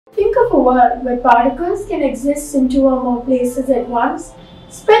Think of a world where particles can exist in two or more places at once,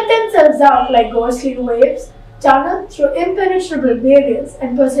 spread themselves out like ghostly waves, tunnel through impenetrable barriers,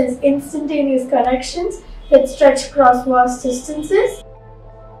 and possess instantaneous connections that stretch across vast distances.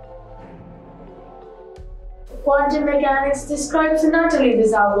 Quantum mechanics describes an utterly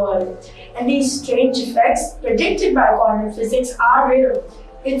bizarre world, and these strange effects predicted by quantum physics are real.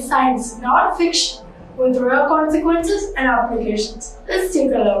 It's science, not fiction, with real consequences and applications. Let's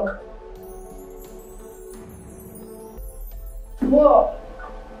take a look. Whoa!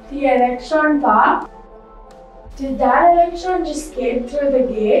 The electron path? Did that electron just skate through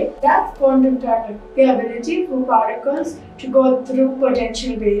the gate? That's quantum tunnel, the ability for particles to go through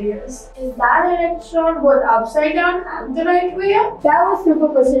potential barriers. Is that electron both upside down and the right way up? That was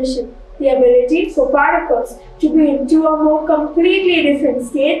superposition, the ability for particles to be in two or more completely different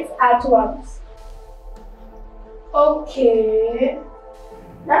states at once. Okay,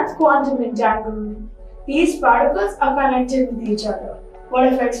 that's quantum entanglement. These particles are connected with each other.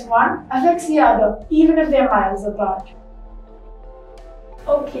 What affects one affects the other, even if they are miles apart.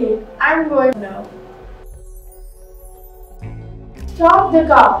 Okay, I'm going now. Stop the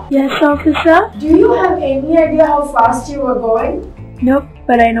car. Yes, officer? Do you have any idea how fast you were going? Nope,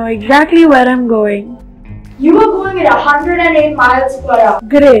 but I know exactly where I'm going. You were going at 108 miles per hour.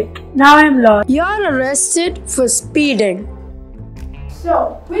 Great, now I'm lost. You're arrested for speeding.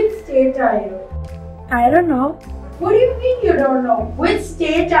 So, which state are you? I don't know. What do you mean you don't know? Which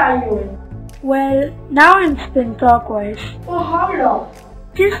state are you in? Well, now I'm spin clockwise. For how long?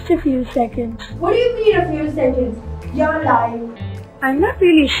 Just a few seconds. What do you mean a few seconds? You're lying. I'm not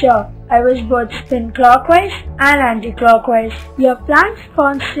really sure. I was both spin clockwise and anti-clockwise. Your Planck's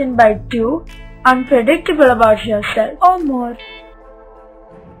constant by 2. Unpredictable about yourself, or more.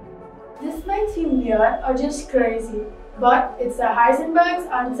 This might seem weird or just crazy, but it's the Heisenberg's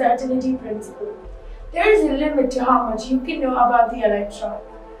uncertainty principle. There is a limit to how much you can know about the electron,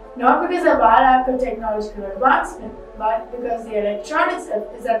 not because of our lack of technological advancement, but because the electron itself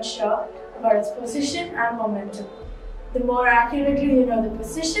is unsure about its position and momentum. The more accurately you know the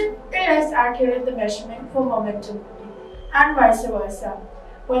position, the less accurate the measurement for momentum will be, and vice versa.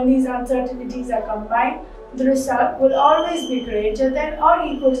 When these uncertainties are combined, the result will always be greater than or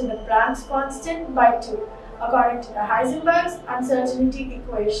equal to the Planck's constant by 2. According to the Heisenberg's uncertainty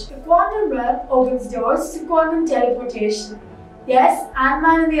equation. The quantum realm opens doors to quantum teleportation. Yes,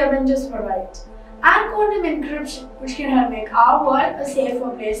 Ant-Man and the Avengers were right. And quantum encryption, which can help make our world a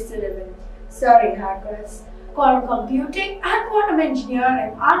safer place to live in. Sorry, hackers. Quantum computing and quantum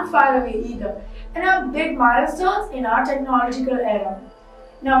engineering aren't far away either, and are big milestones in our technological era.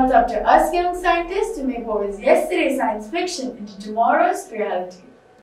 Now it's up to us young scientists to make what was yesterday's science fiction into tomorrow's reality.